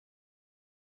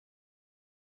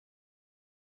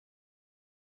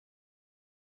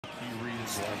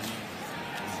Well,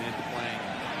 he's into playing.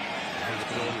 He's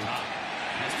going top.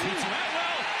 That's Tutu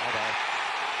Atwell.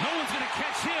 No one's going to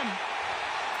catch him.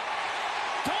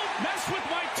 Don't mess with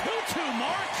my tutu,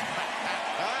 Mark.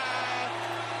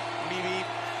 Maybe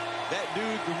that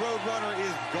dude, the Roadrunner,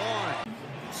 is gone.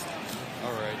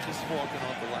 All right, just walking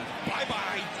off the line.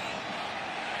 Bye-bye.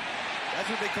 That's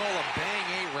what they call a bang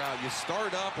eight route. You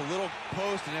start up a little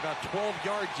post, and about 12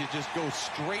 yards, you just go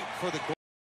straight for the goal.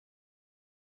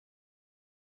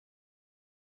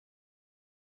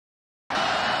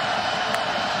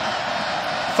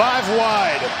 Five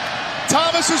wide.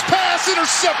 Thomas's pass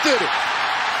intercepted.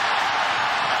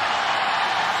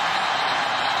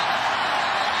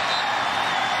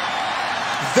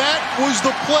 That was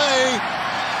the play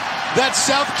that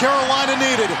South Carolina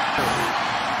needed.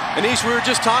 Anish, we were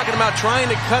just talking about trying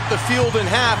to cut the field in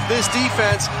half. This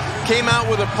defense came out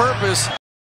with a purpose.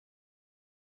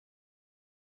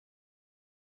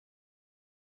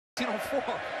 It's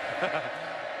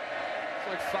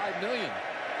like $5 million.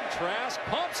 Trask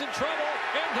pumps in trouble,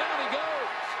 and down he goes.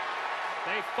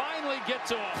 They finally get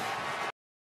to him.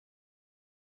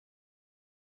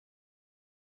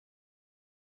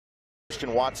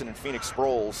 Christian Watson and Phoenix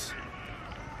Sproles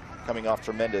coming off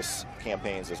tremendous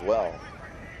campaigns as well.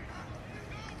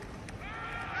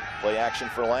 Play action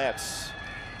for Lance.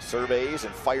 Surveys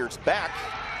and fires back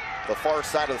the far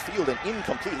side of the field and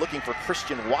incomplete, looking for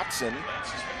Christian Watson.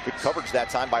 Good coverage that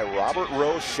time by Robert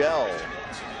Rochelle.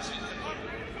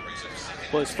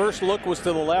 Well, his first look was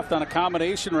to the left on a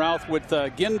combination route with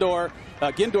Gindorf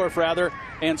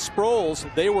and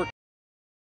Sproles. They were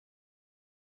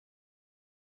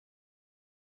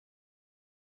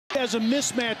As a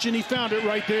mismatch, and he found it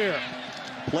right there.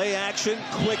 Play action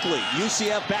quickly.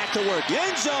 UCF back to work.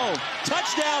 End zone.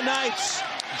 Touchdown Knights.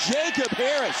 Jacob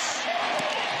Harris.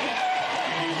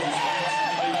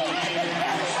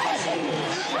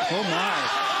 Oh,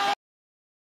 my.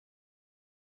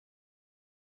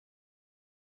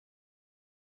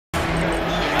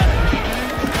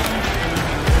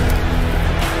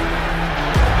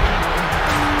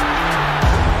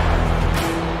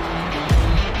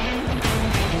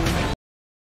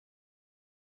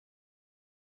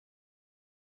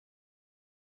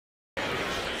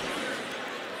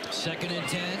 Second and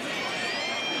 10.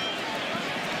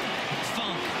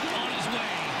 Funk on his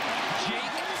way.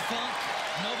 Jake Funk,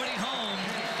 nobody home.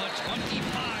 A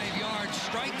 25-yard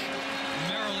strike.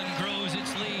 Maryland grows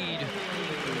its lead.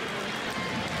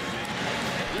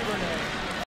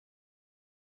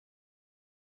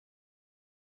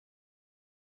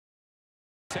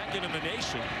 Second in the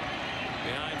nation.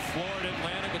 Behind Florida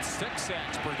Atlantic with 6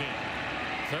 sacks per game.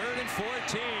 Third and 14.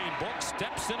 Book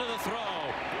steps into the throw.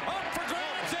 Up for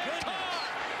grabs and caught.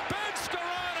 Ben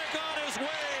Skowronek on his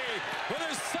way with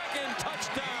his second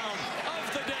touchdown of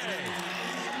the day.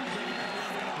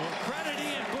 Well, credit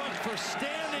Ian Book for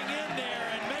standing in there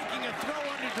and making a throw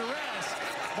under duress.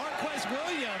 Marquez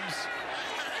Williams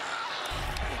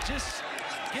just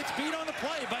gets beat on the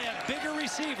play by a bigger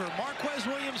receiver. Marquez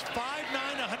Williams,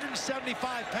 5'9",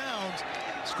 175 pounds.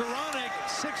 Skowronek,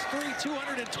 6'3",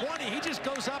 220. He just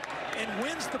goes up and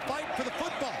wins the fight for the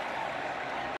football.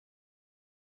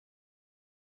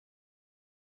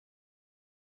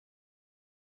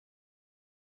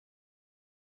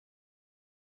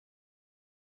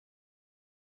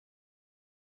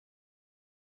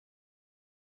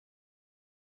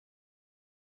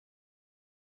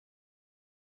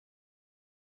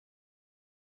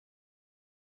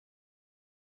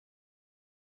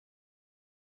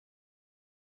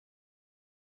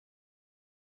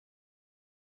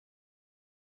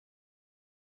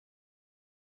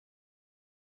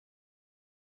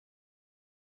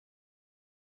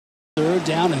 Third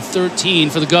down and 13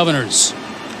 for the Governors.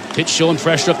 Pitch showing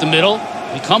pressure up the middle.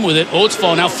 We come with it.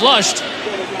 Oatsfall now flushed.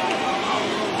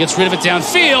 Gets rid of it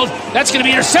downfield. That's going to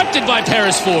be intercepted by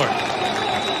Paris Ford.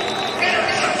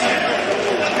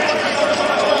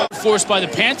 Forced by the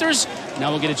Panthers.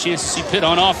 Now we'll get a chance to see Pitt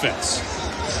on offense.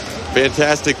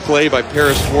 Fantastic play by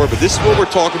Paris Ford, but this is what we're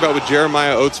talking about with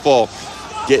Jeremiah Oatsfall.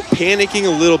 Panicking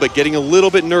a little bit, getting a little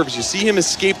bit nervous. You see him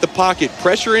escape the pocket,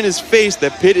 pressure in his face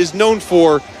that Pitt is known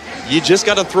for. You just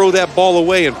got to throw that ball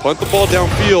away and punt the ball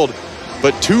downfield.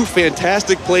 But 2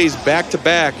 fantastic plays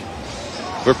back-to-back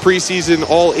for preseason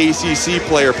All-ACC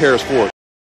player Paris Ford.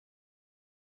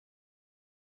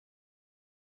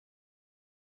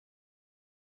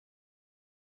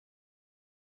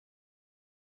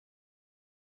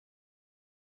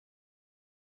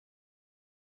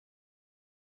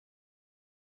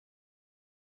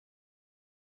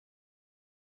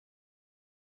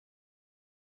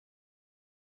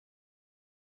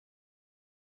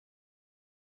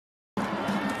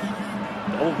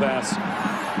 Old pass.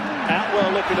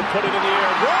 Atwell looking to put it in the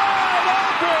air. Wide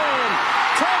open!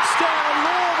 Touchdown!